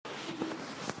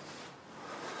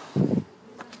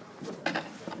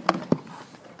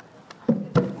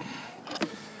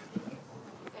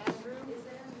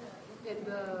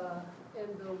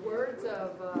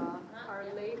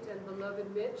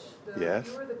Yes?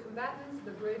 The fewer the combatants,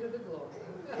 the greater the glory.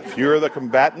 The fewer the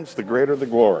combatants, the greater the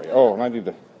glory. Oh, and I need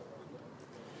to...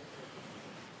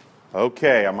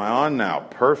 Okay, am I on now?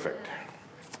 Perfect.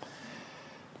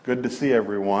 Good to see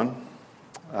everyone.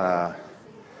 I'll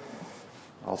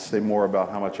say more about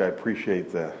how much I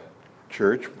appreciate the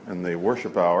church and the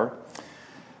worship hour.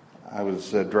 I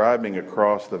was driving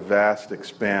across the vast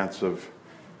expanse of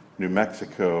New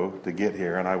Mexico to get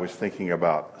here, and I was thinking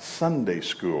about Sunday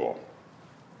school.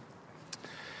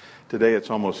 Today it's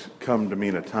almost come to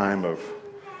mean a time of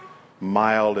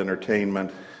mild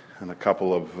entertainment and a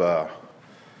couple of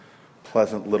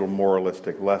pleasant little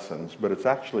moralistic lessons, but it's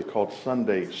actually called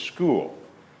Sunday school.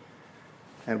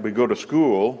 And we go to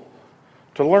school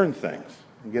to learn things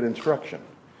and get instruction.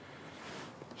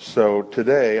 So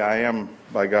today I am,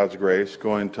 by God's grace,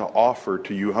 going to offer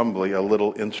to you humbly a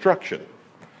little instruction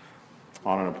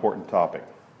on an important topic.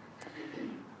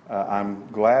 I'm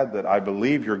glad that I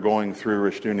believe you're going through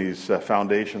Rishtuni's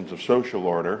Foundations of Social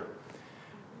Order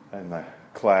in the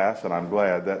class, and I'm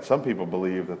glad that some people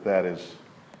believe that is,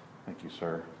 thank you,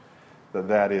 sir,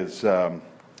 that is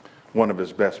one of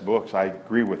his best books. I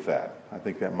agree with that. I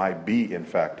think that might be, in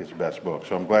fact, his best book.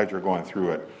 So I'm glad you're going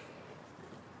through it.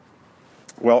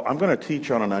 Well, I'm going to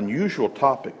teach on an unusual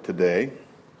topic today.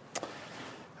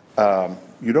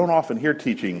 You don't often hear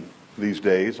teaching these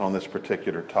days on this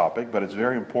particular topic, but it's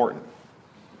very important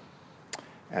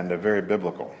and very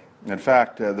biblical. In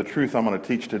fact, the truth I'm going to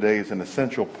teach today is an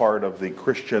essential part of the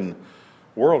Christian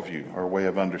worldview or way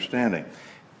of understanding.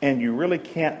 And you really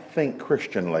can't think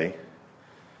Christianly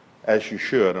as you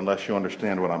should unless you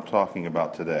understand what I'm talking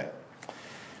about today.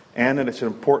 And it's an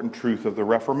important truth of the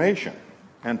Reformation.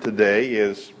 And today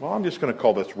is, well, I'm just going to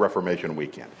call this Reformation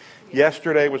Weekend.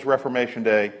 Yesterday was Reformation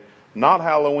Day, not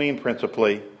Halloween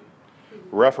principally.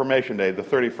 Reformation Day, the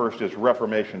 31st is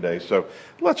Reformation Day. So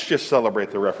let's just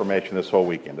celebrate the Reformation this whole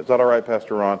weekend. Is that all right,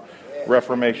 Pastor Ron? Amen.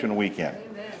 Reformation Weekend.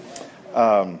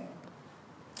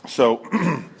 So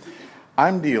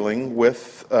I'm dealing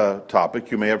with a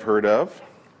topic you may have heard of,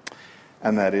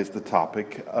 and that is the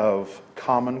topic of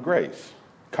common grace.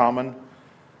 Common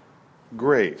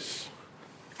grace.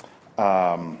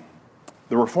 The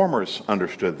Reformers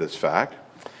understood this fact,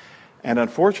 and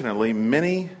unfortunately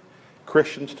many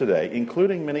Christians today,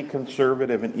 including many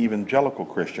conservative and evangelical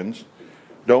Christians,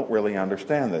 don't really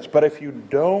understand this. But if you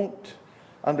don't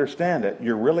understand it,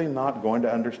 you're really not going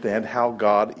to understand how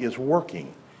God is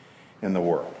working in the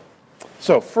world.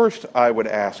 So first I would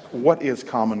ask, what is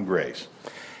common grace?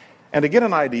 And to get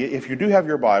an idea, if you do have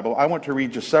your Bible, I want to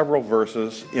read you several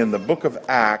verses in the book of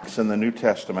Acts in the New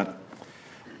Testament.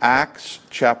 Acts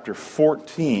chapter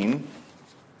 14.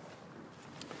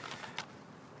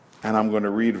 And I'm going to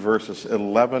read verses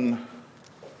 11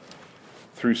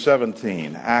 through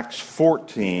 17. Acts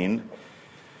 14,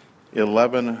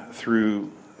 11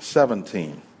 through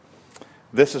 17.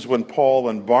 This is when Paul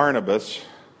and Barnabas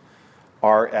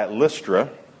are at Lystra.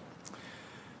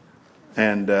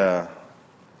 And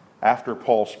after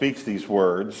Paul speaks these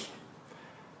words,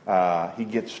 he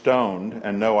gets stoned.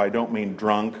 And no, I don't mean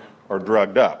drunk or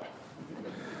drugged up.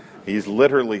 He's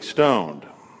literally stoned.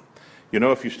 You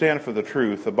know, if you stand for the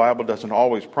truth, the Bible doesn't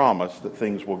always promise that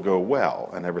things will go well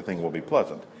and everything will be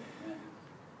pleasant.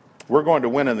 We're going to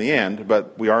win in the end,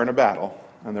 but we are in a battle,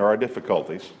 and there are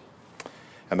difficulties,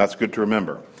 and that's good to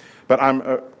remember. But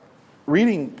I'm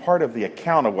reading part of the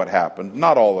account of what happened,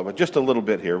 not all of it, just a little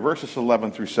bit here, verses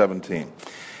 11 through 17.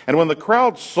 And when the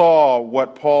crowd saw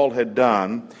what Paul had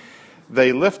done,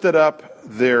 they lifted up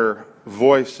their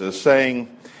voices,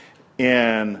 saying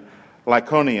in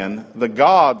Lycaonian, "The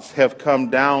gods have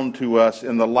come down to us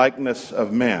in the likeness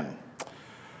of men."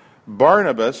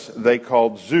 Barnabas they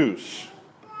called Zeus,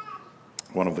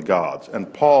 one of the gods,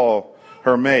 and Paul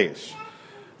Hermes,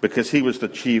 because he was the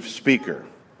chief speaker.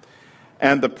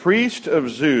 And the priest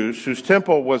of Zeus, whose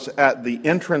temple was at the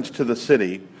entrance to the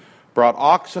city, brought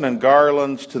oxen and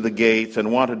garlands to the gates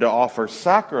and wanted to offer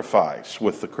sacrifice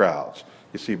with the crowds.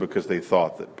 You see, because they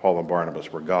thought that Paul and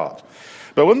Barnabas were gods.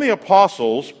 But when the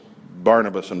apostles,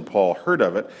 Barnabas and Paul, heard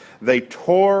of it, they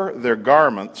tore their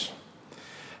garments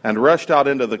and rushed out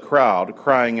into the crowd,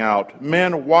 crying out,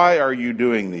 "Men, why are you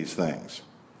doing these things?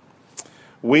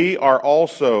 We are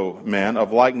also men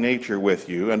of like nature with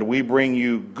you, and we bring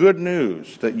you good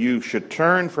news that you should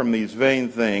turn from these vain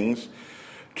things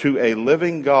to a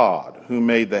living God who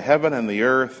made the heaven and the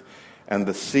earth and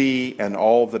the sea and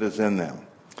all that is in them.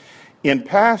 In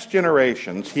past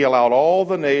generations, he allowed all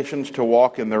the nations to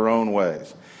walk in their own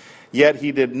ways. Yet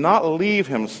he did not leave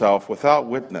himself without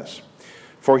witness.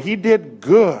 For he did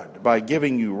good by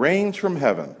giving you rains from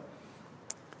heaven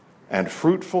and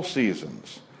fruitful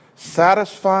seasons,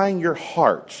 satisfying your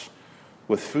hearts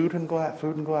with food and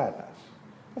gladness.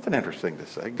 That's an interesting to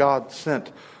say. God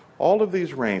sent all of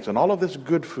these rains and all of this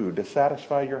good food to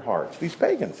satisfy your hearts. These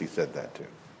pagans, he said that to.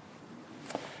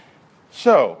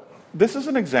 So, this is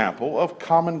an example of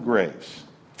common grace.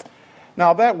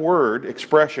 Now, that word,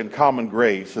 expression, common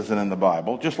grace, isn't in the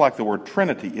Bible, just like the word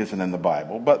Trinity isn't in the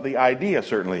Bible, but the idea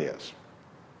certainly is.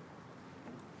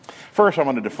 First, I'm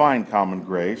going to define common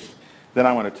grace, then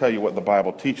I'm going to tell you what the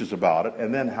Bible teaches about it,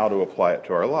 and then how to apply it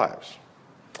to our lives.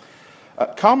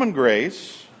 Common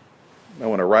grace, I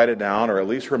want to write it down or at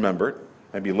least remember it,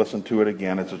 maybe listen to it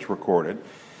again as it's recorded,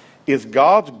 is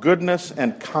God's goodness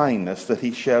and kindness that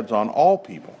he sheds on all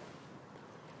people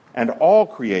and all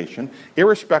creation,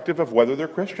 irrespective of whether they're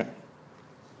Christian.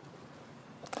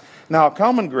 Now,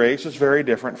 common grace is very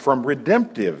different from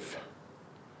redemptive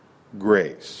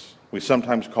grace. We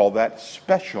sometimes call that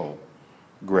special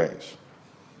grace.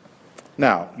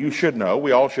 Now, you should know,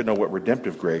 we all should know what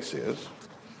redemptive grace is.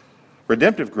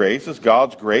 Redemptive grace is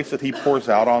God's grace that he pours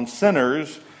out on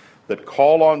sinners that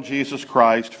call on Jesus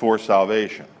Christ for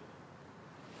salvation.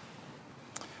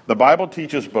 The Bible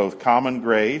teaches both common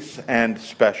grace and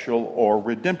special or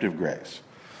redemptive grace.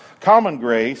 Common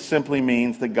grace simply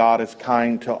means that God is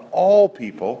kind to all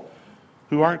people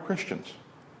who aren't Christians.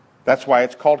 That's why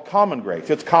it's called common grace.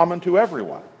 It's common to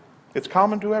everyone. It's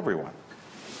common to everyone.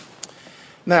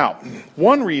 Now,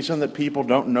 one reason that people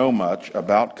don't know much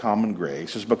about common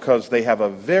grace is because they have a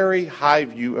very high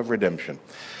view of redemption.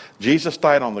 Jesus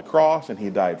died on the cross, and he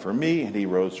died for me, and he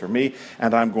rose for me,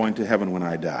 and I'm going to heaven when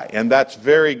I die. And that's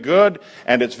very good,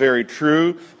 and it's very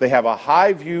true. They have a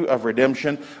high view of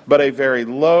redemption, but a very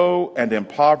low and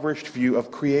impoverished view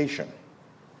of creation.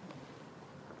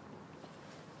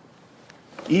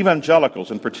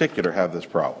 Evangelicals in particular have this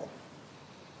problem.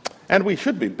 And we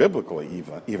should be biblically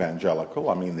evangelical.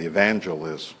 I mean, the evangel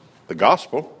is the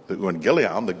gospel, the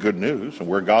euangelion, the good news, and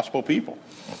we're gospel people.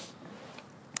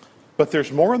 But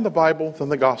there's more in the Bible than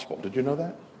the gospel. Did you know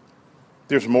that?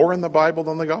 There's more in the Bible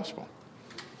than the gospel.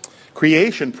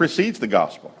 Creation precedes the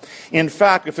gospel. In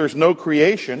fact, if there's no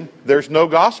creation, there's no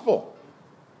gospel.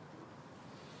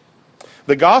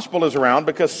 The gospel is around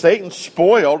because Satan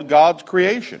spoiled God's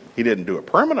creation. He didn't do it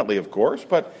permanently, of course,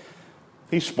 but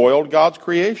he spoiled God's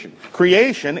creation.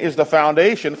 Creation is the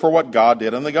foundation for what God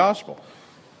did in the gospel.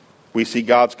 We see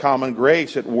God's common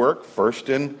grace at work first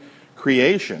in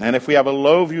creation. And if we have a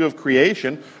low view of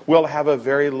creation, we'll have a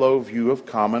very low view of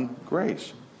common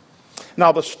grace.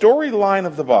 Now, the storyline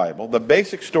of the Bible, the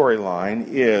basic storyline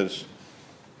is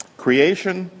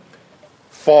creation,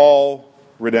 fall,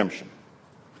 redemption.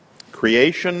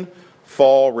 Creation,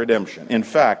 fall, redemption. In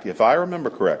fact, if I remember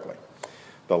correctly,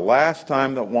 the last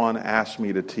time that one asked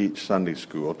me to teach Sunday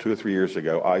school, 2 or 3 years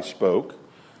ago, I spoke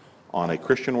on a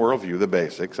Christian worldview, the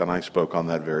basics, and I spoke on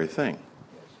that very thing.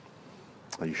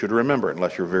 You should remember it,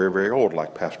 unless you're very, very old,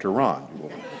 like Pastor Ron.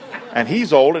 And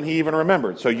he's old, and he even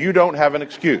remembered, so you don't have an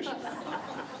excuse.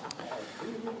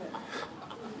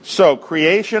 So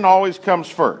creation always comes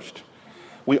first.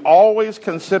 We always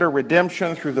consider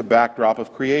redemption through the backdrop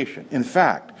of creation. In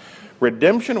fact,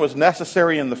 redemption was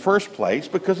necessary in the first place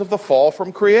because of the fall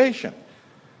from creation,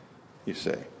 you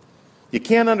see. You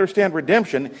can't understand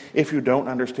redemption if you don't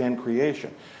understand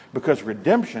creation, because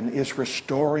redemption is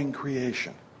restoring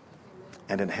creation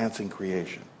and enhancing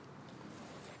creation.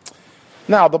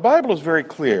 Now, the Bible is very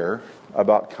clear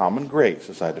about common grace,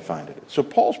 as I defined it. So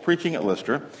Paul's preaching at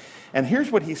Lystra, and here's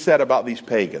what he said about these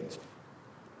pagans.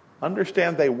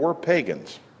 Understand, they were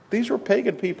pagans. These were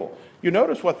pagan people. You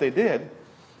notice what they did.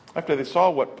 After they saw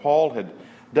what Paul had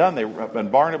done,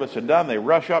 and Barnabas had done, they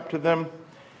rush up to them,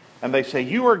 and they say,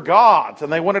 "You are gods,"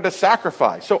 and they wanted to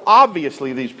sacrifice. So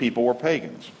obviously these people were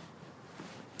pagans.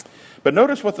 But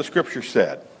notice what the Scripture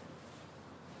said.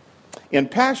 In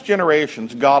past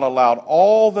generations, God allowed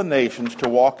all the nations to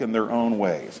walk in their own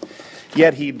ways.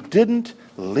 Yet he didn't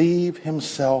leave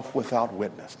himself without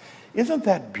witness. Isn't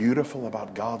that beautiful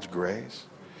about God's grace?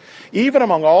 Even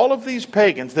among all of these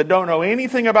pagans that don't know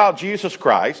anything about Jesus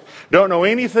Christ, don't know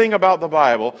anything about the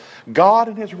Bible, God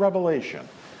in his revelation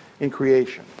in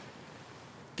creation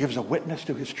gives a witness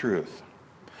to his truth.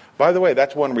 By the way,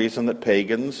 that's one reason that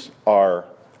pagans are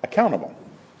accountable.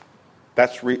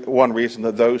 That's one reason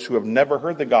that those who have never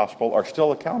heard the gospel are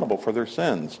still accountable for their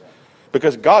sins,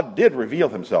 because God did reveal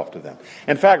himself to them.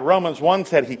 In fact, Romans 1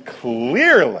 said he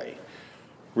clearly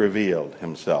revealed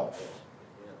himself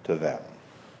to them.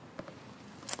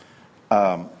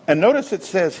 And notice it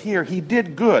says here, he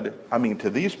did good, to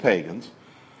these pagans,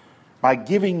 by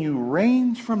giving you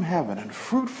rains from heaven and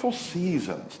fruitful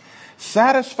seasons,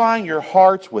 satisfying your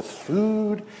hearts with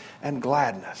food and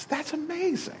gladness. That's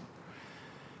amazing.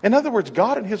 In other words,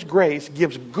 God in his grace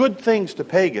gives good things to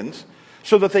pagans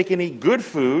so that they can eat good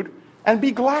food and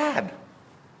be glad.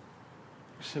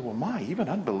 You say, well, even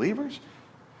unbelievers?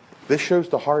 This shows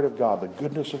the heart of God, the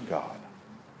goodness of God.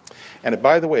 And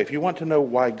by the way, if you want to know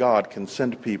why God can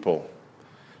send people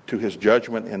to his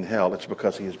judgment in hell, it's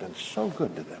because he has been so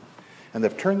good to them. And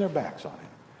they've turned their backs on him.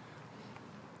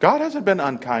 God hasn't been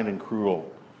unkind and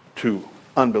cruel to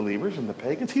unbelievers and the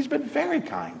pagans. He's been very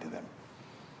kind to them.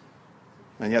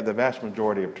 And yet the vast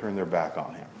majority have turned their back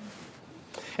on him.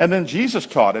 And then Jesus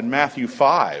taught in Matthew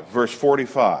 5, verse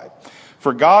 45,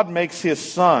 "For God makes his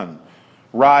sun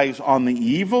rise on the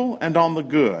evil and on the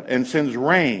good, and sends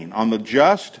rain on the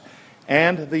just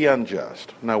and the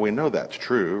unjust." Now we know that's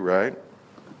true, right?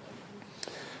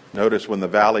 Notice when the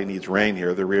valley needs rain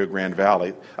here, the Rio Grande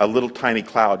Valley, a little tiny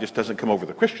cloud just doesn't come over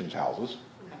the Christians' houses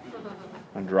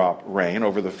and drop rain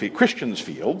over the Christians'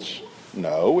 fields.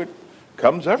 No, it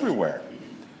comes everywhere.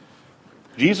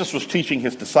 Jesus was teaching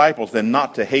his disciples then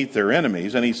not to hate their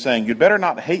enemies, and he's saying, you'd better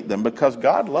not hate them because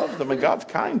God loves them and God's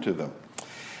kind to them.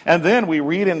 And then we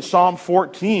read in Psalm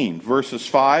 14, verses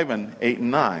 5 and 8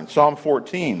 and 9. Psalm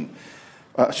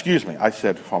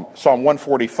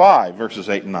 145, verses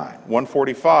 8 and 9.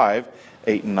 145,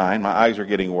 8 and 9. My eyes are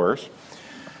getting worse.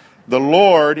 "The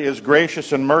Lord is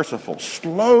gracious and merciful,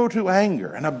 slow to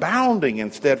anger, and abounding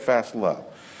in steadfast love.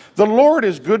 The Lord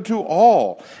is good to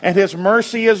all, and his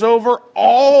mercy is over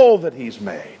all that he's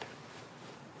made."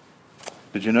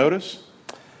 Did you notice?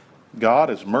 God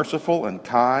is merciful and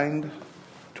kind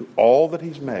to all that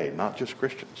he's made, not just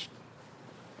Christians.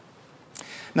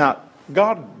 Now,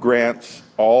 God grants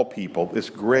all people this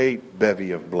great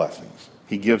bevy of blessings.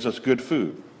 He gives us good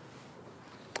food.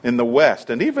 In the West,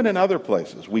 and even in other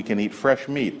places, we can eat fresh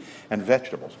meat and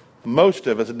vegetables. Most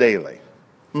of us daily.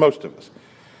 Most of us.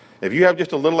 If you have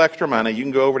just a little extra money, you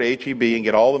can go over to H-E-B and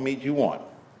get all the meat you want.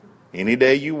 Any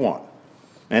day you want.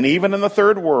 And even in the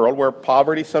third world, where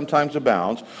poverty sometimes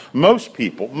abounds, most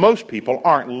people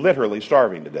aren't literally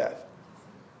starving to death.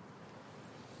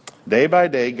 Day by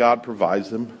day, God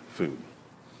provides them food.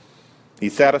 He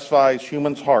satisfies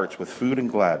humans' hearts with food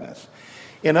and gladness.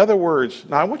 In other words,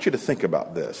 now I want you to think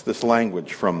about this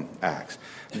language from Acts.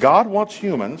 God wants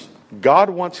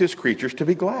his creatures to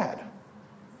be glad.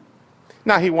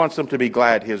 Now, he wants them to be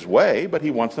glad his way, but he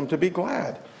wants them to be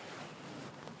glad.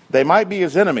 They might be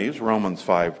his enemies, Romans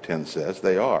 5:10 says,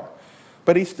 they are.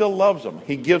 But he still loves them.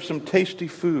 He gives them tasty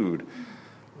food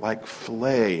like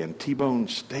filet and T-bone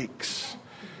steaks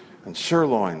and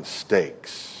sirloin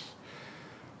steaks.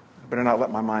 I better not let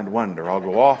my mind wander. I'll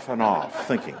go off and off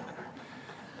thinking.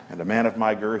 And a man of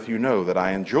my girth, you know that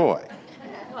I enjoy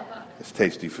this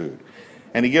tasty food.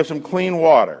 And he gives them clean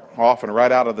water, often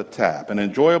right out of the tap, an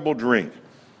enjoyable drink,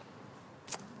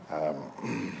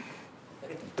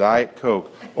 Diet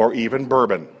Coke, or even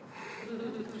bourbon.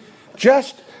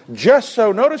 Just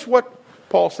so, notice what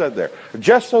Paul said there,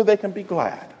 just so they can be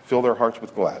glad, fill their hearts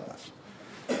with gladness.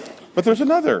 But there's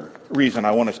another reason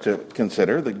I want us to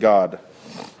consider that God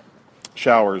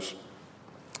showers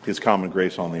his common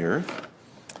grace on the earth.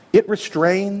 It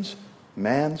restrains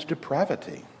man's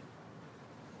depravity.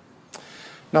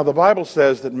 Now, the Bible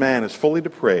says that man is fully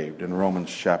depraved in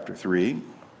Romans chapter 3.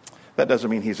 That doesn't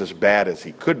mean he's as bad as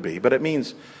he could be, but it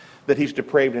means that he's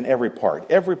depraved in every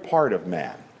part of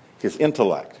man. His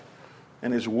intellect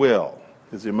and his will,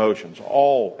 his emotions,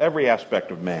 every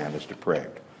aspect of man is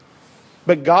depraved.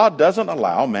 But God doesn't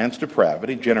allow man's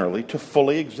depravity generally to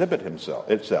fully exhibit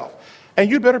itself. And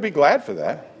you'd better be glad for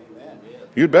that. Amen.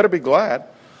 You'd better be glad.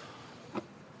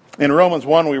 In Romans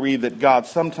 1, we read that God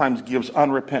sometimes gives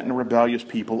unrepentant, rebellious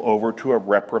people over to a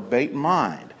reprobate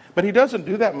mind. But he doesn't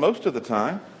do that most of the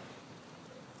time.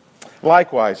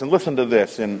 Likewise, and listen to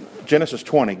this, in Genesis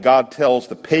 20, God tells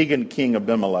the pagan king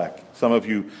Abimelech. Some of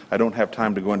you, I don't have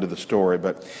time to go into the story,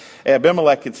 but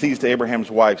Abimelech had seized Abraham's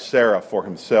wife Sarah for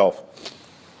himself,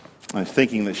 and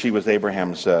thinking that she was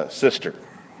Abraham's sister.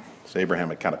 So Abraham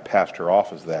had kind of passed her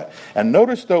off as that. And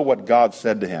notice, though, what God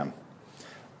said to him.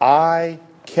 "I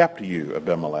kept you,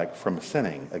 Abimelech, from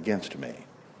sinning against me."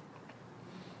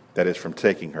 That is, from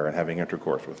taking her and having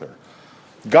intercourse with her.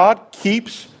 God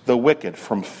keeps the wicked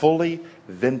from fully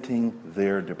venting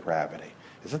their depravity.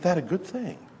 Isn't that a good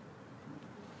thing?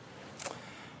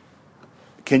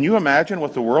 Can you imagine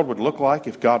what the world would look like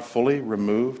if God fully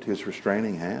removed his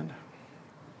restraining hand?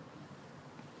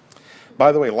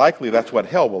 By the way, likely that's what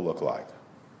hell will look like.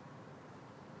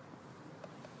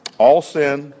 All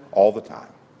sin, all the time.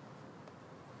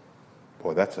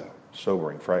 Boy, that's a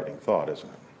sobering, frightening thought, isn't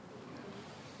it?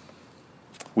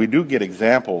 We do get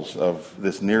examples of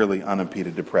this nearly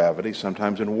unimpeded depravity,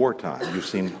 sometimes in wartime.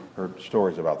 You've heard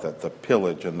stories about that, the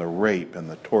pillage and the rape and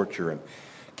the torture and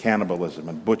cannibalism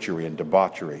and butchery and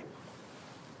debauchery.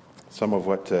 Some of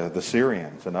what the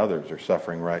Syrians and others are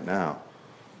suffering right now.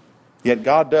 Yet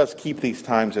God does keep these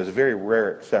times as very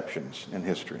rare exceptions in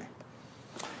history.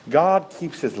 God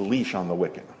keeps his leash on the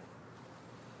wicked.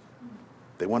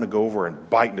 They want to go over and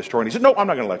bite and destroy, and he said, no, I'm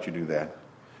not going to let you do that.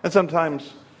 And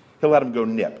sometimes he'll let them go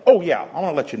nip. Oh yeah, I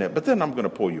want to let you nip, but then I'm going to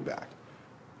pull you back.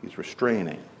 He's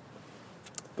restraining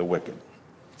the wicked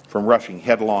from rushing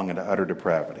headlong into utter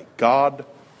depravity. God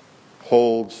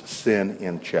holds sin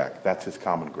in check. That's his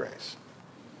common grace.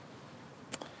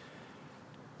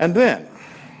 And then,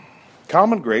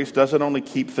 common grace doesn't only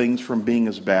keep things from being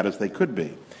as bad as they could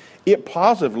be. It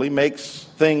positively makes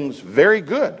things very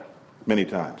good many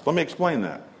times. Let me explain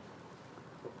that.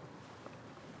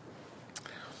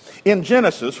 In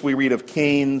Genesis, we read of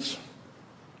Cain's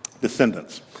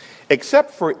descendants. Except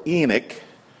for Enoch,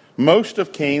 most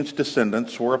of Cain's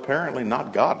descendants were apparently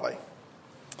not godly.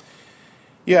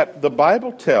 Yet the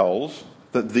Bible tells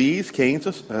that these Cain's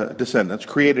descendants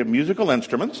created musical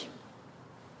instruments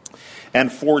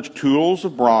and forged tools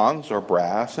of bronze or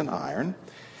brass and iron.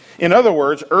 In other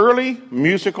words, early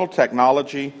musical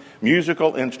technology,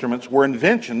 musical instruments were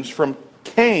inventions from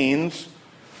Cain's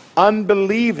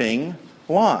unbelieving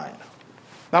line.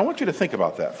 Now I want you to think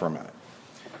about that for a minute.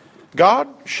 God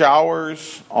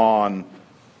showers on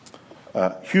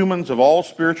humans of all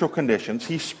spiritual conditions.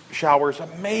 He showers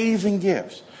amazing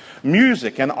gifts.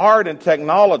 Music and art and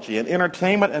technology and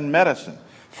entertainment and medicine.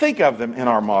 Think of them in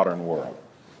our modern world.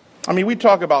 I mean, we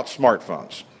talk about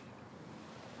smartphones.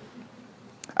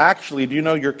 Actually, do you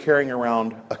know you're carrying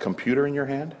around a computer in your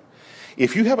hand?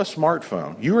 If you have a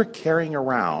smartphone, you are carrying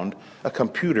around a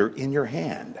computer in your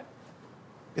hand.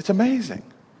 It's amazing.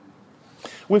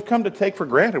 We've come to take for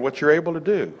granted what you're able to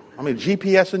do. I mean,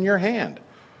 GPS in your hand.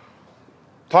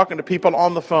 Talking to people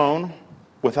on the phone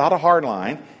without a hard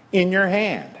line in your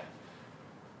hand.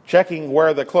 Checking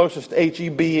where the closest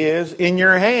HEB is in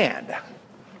your hand.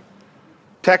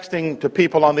 Texting to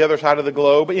people on the other side of the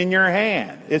globe in your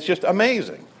hand. It's just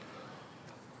amazing.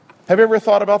 Have you ever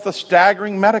thought about the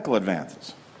staggering medical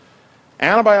advances?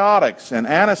 Antibiotics and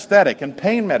anesthetic and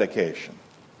pain medication.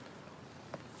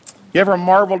 You ever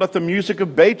marveled at the music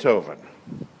of Beethoven?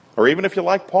 Or even if you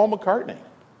like Paul McCartney?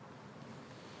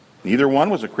 Neither one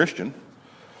was a Christian.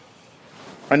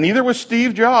 And neither was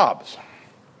Steve Jobs.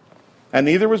 And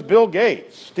neither was Bill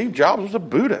Gates. Steve Jobs was a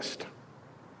Buddhist.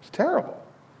 It's terrible.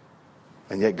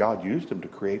 And yet God used him to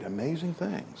create amazing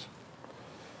things.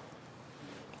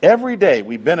 Every day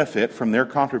we benefit from their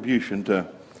contribution to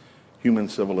human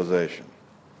civilization.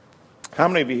 How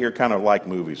many of you here kind of like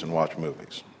movies and watch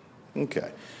movies?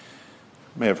 Okay.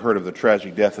 You may have heard of the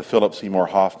tragic death of Philip Seymour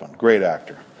Hoffman, great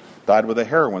actor. Died with a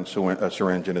heroin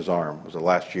syringe in his arm. Was it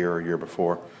last year or a year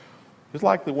before? He's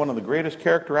likely one of the greatest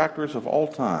character actors of all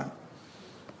time.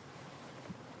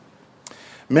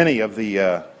 Many of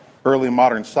the early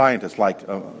modern scientists like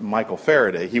Michael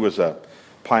Faraday, he was a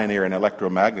pioneer in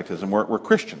electromagnetism, were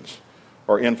Christians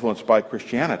or influenced by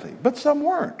Christianity. But some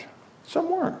weren't. Some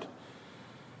weren't.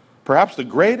 Perhaps the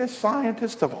greatest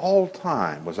scientist of all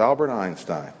time was Albert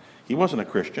Einstein. He wasn't a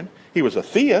Christian. He was a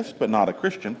theist, but not a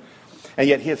Christian. And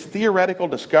yet his theoretical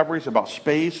discoveries about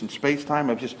space and space-time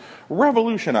have just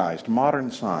revolutionized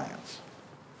modern science.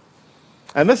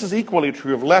 And this is equally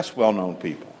true of less well-known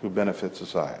people who benefit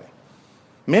society.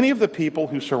 Many of the people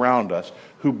who surround us,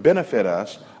 who benefit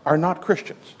us, are not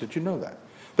Christians. Did you know that?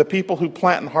 The people who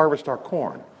plant and harvest our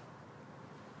corn,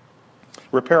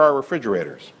 repair our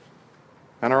refrigerators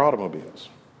and our automobiles.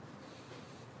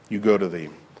 You go to the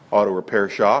auto repair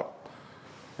shop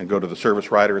and go to the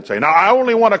service writer and say, "Now, I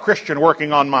only want a Christian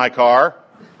working on my car."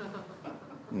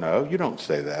 No, you don't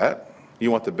say that.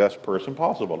 You want the best person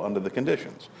possible under the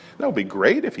conditions. That would be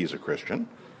great if he's a Christian.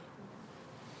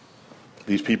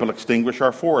 These people extinguish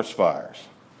our forest fires.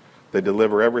 They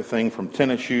deliver everything from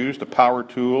tennis shoes to power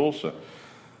tools.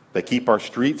 They keep our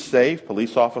streets safe,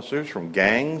 police officers from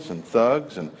gangs and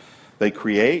thugs, and they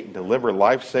create and deliver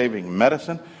life-saving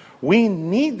medicine. We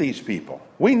need these people.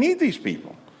 We need these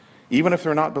people, even if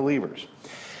they're not believers.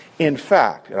 In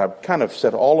fact, and I've kind of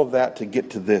said all of that to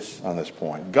get to this on this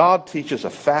point, God teaches a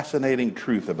fascinating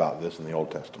truth about this in the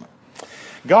Old Testament.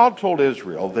 God told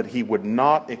Israel that he would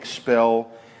not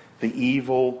expel the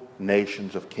evil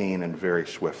nations of Canaan very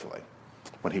swiftly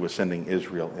when he was sending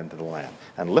Israel into the land.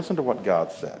 And listen to what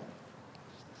God said.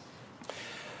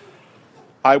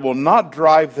 "I will not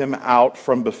drive them out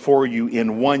from before you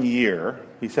in 1 year."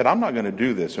 He said, I'm not going to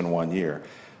do this in 1 year.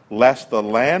 "Lest the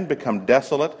land become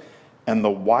desolate and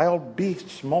the wild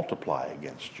beasts multiply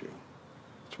against you.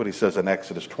 That's what he says in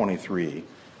Exodus 23,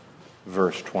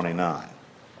 verse 29.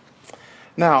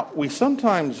 Now, we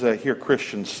sometimes hear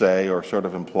Christians say or sort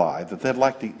of imply that they'd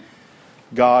like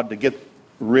God to get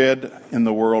rid in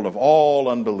the world of all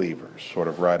unbelievers sort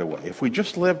of right away. If we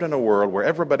just lived in a world where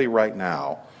everybody right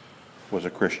now was a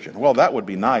Christian. Well, that would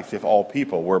be nice if all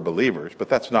people were believers, but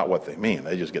that's not what they mean.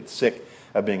 They just get sick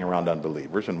of being around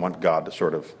unbelievers and want God to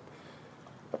sort of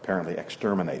apparently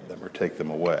exterminate them or take them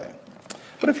away.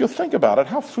 But if you'll think about it,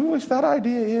 how foolish that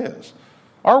idea is.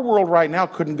 Our world right now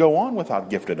couldn't go on without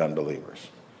gifted unbelievers.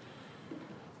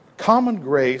 Common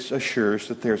grace assures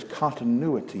that there's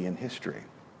continuity in history.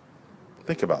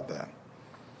 Think about that.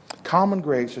 Common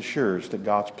grace assures that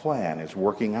God's plan is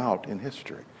working out in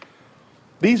history.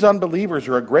 These unbelievers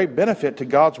are a great benefit to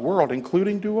God's world,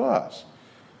 including to us.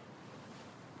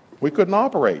 We couldn't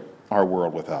operate our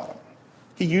world without them.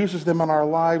 He uses them in our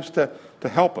lives to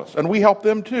help us. And we help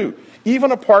them too,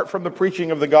 even apart from the preaching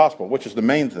of the gospel, which is the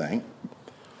main thing.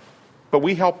 But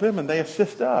we help them and they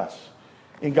assist us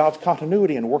in God's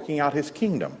continuity and working out his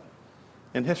kingdom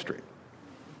in history.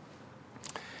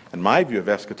 And my view of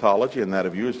eschatology and that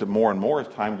of you is that more and more as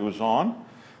time goes on,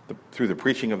 through the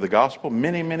preaching of the gospel,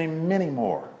 many, many, many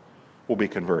more will be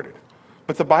converted.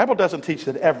 But the Bible doesn't teach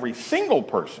that every single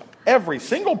person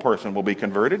will be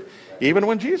converted, even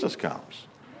when Jesus comes.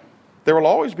 There will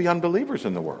always be unbelievers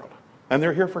in the world, and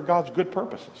they're here for God's good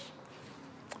purposes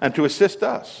and to assist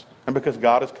us, and because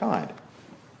God is kind.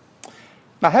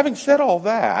 Now, having said all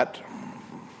that,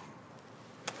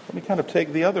 let me kind of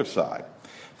take the other side.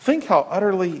 Think how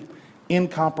utterly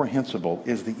incomprehensible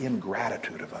is the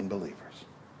ingratitude of unbelievers.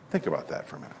 Think about that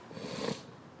for a minute.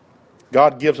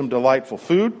 God gives them delightful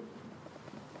food.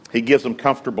 He gives them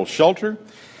comfortable shelter.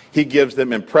 He gives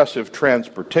them impressive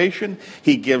transportation.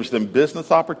 He gives them business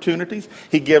opportunities.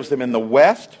 He gives them in the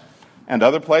West and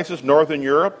other places, Northern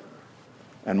Europe,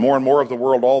 and more of the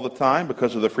world all the time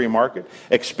because of the free market,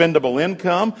 expendable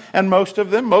income, and most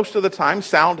of the time,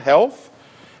 sound health.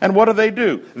 And what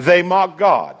do? They mock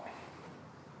God.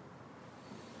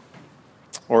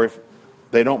 Or if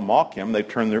they don't mock him, they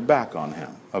turn their back on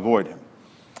him, avoid him.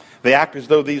 They act as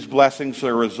though these blessings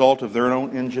are a result of their own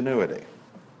ingenuity,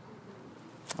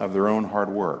 of their own hard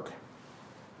work.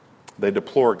 They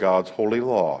deplore God's holy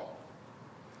law.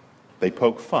 They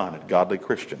poke fun at godly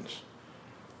Christians.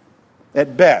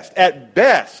 At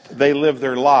best, they live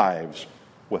their lives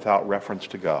without reference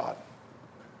to God.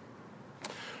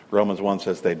 Romans 1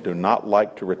 says they do not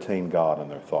like to retain God in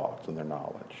their thoughts and their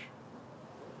knowledge.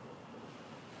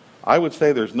 I would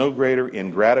say there's no greater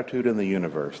ingratitude in the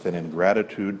universe than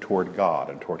ingratitude toward God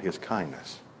and toward his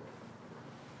kindness.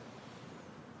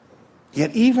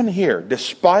 Yet even here,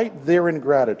 despite their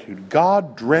ingratitude,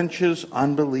 God drenches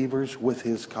unbelievers with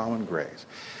his common grace.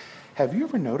 Have you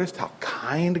ever noticed how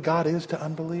kind God is to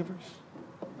unbelievers?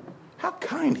 How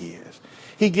kind he is.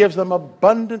 He gives them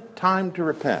abundant time to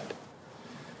repent.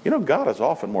 You know, God is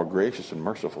often more gracious and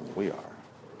merciful than we are.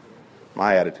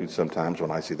 My attitude sometimes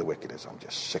when I see the wicked is, I'm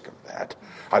just sick of that.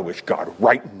 I wish God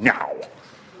right now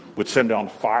would send down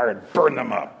fire and burn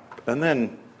them up. And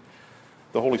then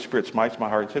the Holy Spirit smites my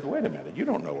heart and said, wait a minute, you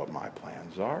don't know what my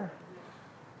plans are.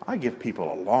 I give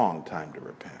people a long time to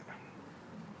repent.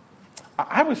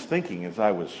 I was thinking as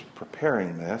I was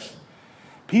preparing this,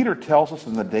 Peter tells us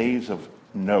in the days of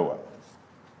Noah,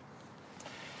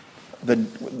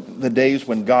 the days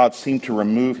when God seemed to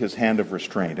remove his hand of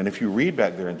restraint. And if you read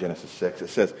back there in Genesis 6, it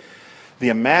says, the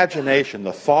imagination,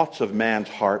 the thoughts of man's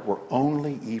heart were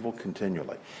only evil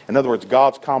continually. In other words,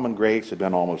 God's common grace had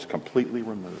been almost completely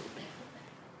removed.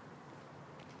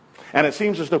 And it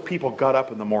seems as though people got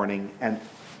up in the morning and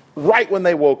right when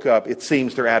they woke up, it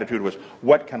seems their attitude was,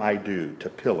 what can I do to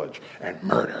pillage and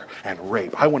murder and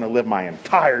rape? I want to live my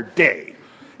entire day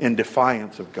in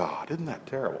defiance of God. Isn't that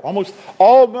terrible?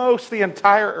 Almost the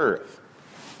entire earth.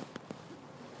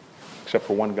 Except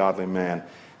for one godly man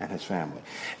and his family.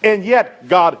 And yet,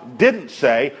 God didn't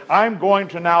say, I'm going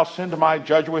to now send my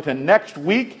judgment, and next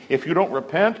week, if you don't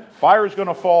repent, fire is going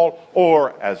to fall,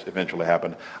 or, as eventually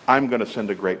happened, I'm going to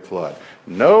send a great flood.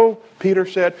 No, Peter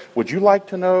said, would you like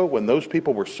to know when those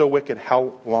people were so wicked,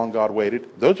 how long God waited?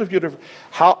 Those of you that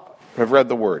have read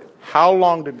the word, how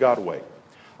long did God wait?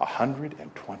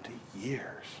 120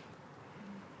 years.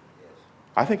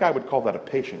 I think I would call that a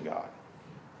patient God.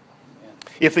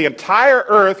 If the entire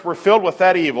earth were filled with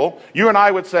that evil, you and I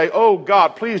would say, oh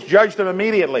God, please judge them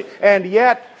immediately. And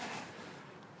yet,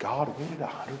 God waited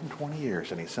 120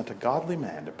 years and he sent a godly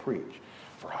man to preach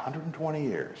for 120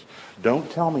 years. Don't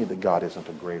tell me that God isn't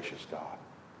a gracious God.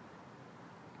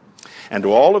 And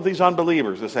to all of these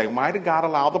unbelievers that say, why did God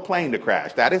allow the plane to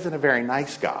crash? That isn't a very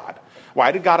nice God.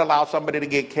 Why did God allow somebody to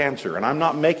get cancer? And I'm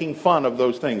not making fun of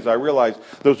those things. I realize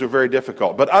those are very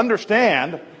difficult. But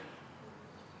understand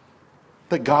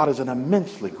that God is an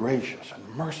immensely gracious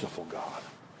and merciful God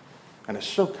and is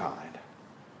so kind.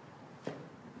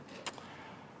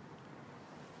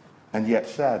 And yet,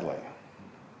 sadly,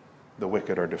 the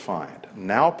wicked are defiant.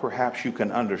 Now perhaps you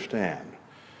can understand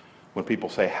when people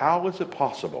say, how is it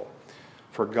possible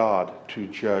for God to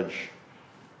judge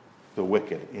the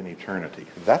wicked in eternity?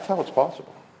 That's how it's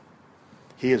possible.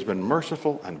 He has been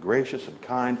merciful and gracious and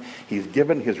kind. He's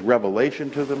given his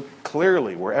revelation to them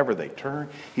clearly wherever they turn.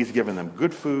 He's given them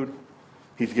good food.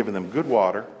 He's given them good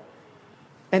water.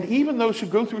 And even those who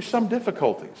go through some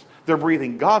difficulties, they're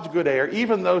breathing God's good air,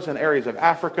 even those in areas of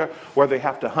Africa where they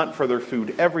have to hunt for their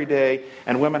food every day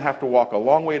and women have to walk a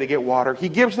long way to get water. He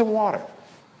gives them water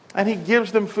and he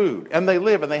gives them food and they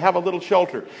live and they have a little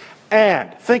shelter.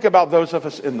 And think about those of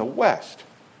us in the West.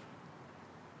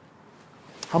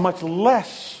 How much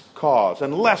less cause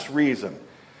and less reason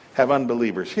have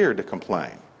unbelievers here to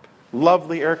complain?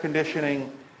 Lovely air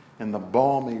conditioning in the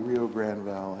balmy Rio Grande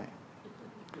Valley.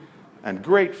 And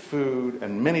great food,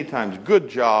 and many times good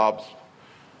jobs.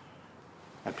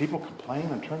 And people complain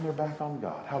and turn their back on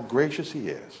God. How gracious he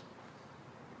is.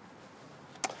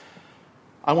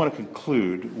 I want to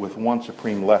conclude with one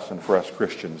supreme lesson for us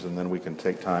Christians, and then we can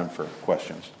take time for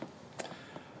questions.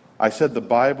 I said the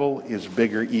Bible is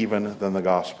bigger even than the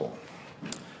gospel.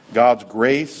 God's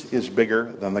grace is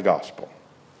bigger than the gospel.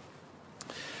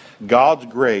 God's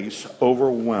grace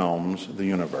overwhelms the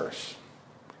universe.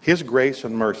 His grace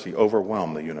and mercy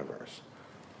overwhelm the universe.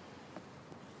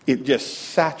 It just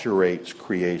saturates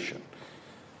creation.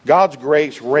 God's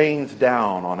grace rains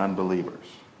down on unbelievers.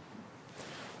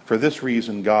 For this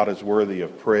reason, God is worthy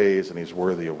of praise and he's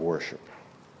worthy of worship.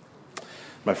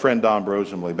 My friend Don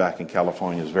Brosemley back in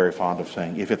California is very fond of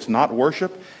saying, if it's not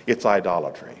worship, it's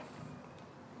idolatry.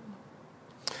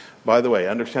 By the way,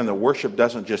 understand that worship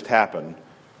doesn't just happen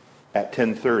at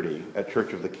 10:30 at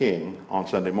Church of the King on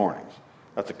Sunday mornings.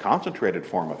 That's a concentrated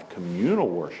form of communal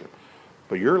worship.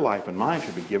 But your life and mine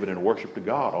should be given in worship to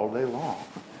God all day long.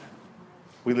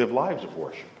 We live lives of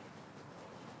worship.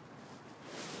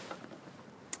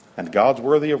 And God's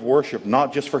worthy of worship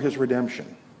not just for his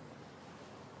redemption,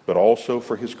 but also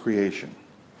for his creation.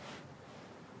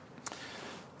 I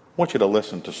want you to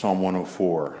listen to Psalm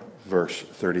 104, verse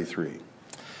 33.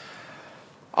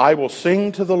 I will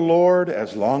sing to the Lord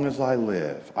as long as I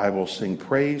live. I will sing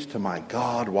praise to my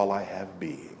God while I have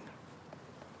being.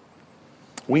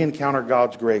 We encounter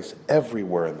God's grace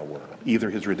everywhere in the world. Either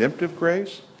his redemptive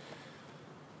grace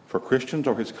for Christians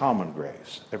or his common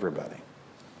grace, everybody.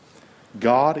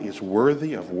 God is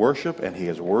worthy of worship and he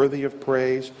is worthy of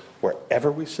praise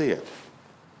wherever we see it.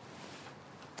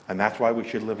 And that's why we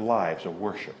should live lives of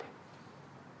worship.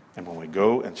 And when we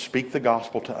go and speak the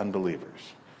gospel to unbelievers,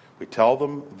 we tell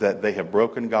them that they have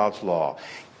broken God's law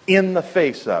in the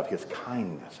face of his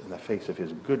kindness, in the face of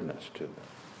his goodness to them.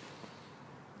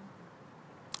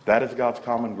 That is God's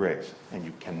common grace. And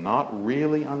you cannot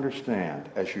really understand,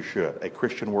 as you should, a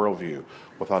Christian worldview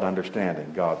without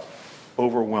understanding God's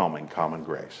overwhelming common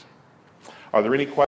grace. Are there any questions?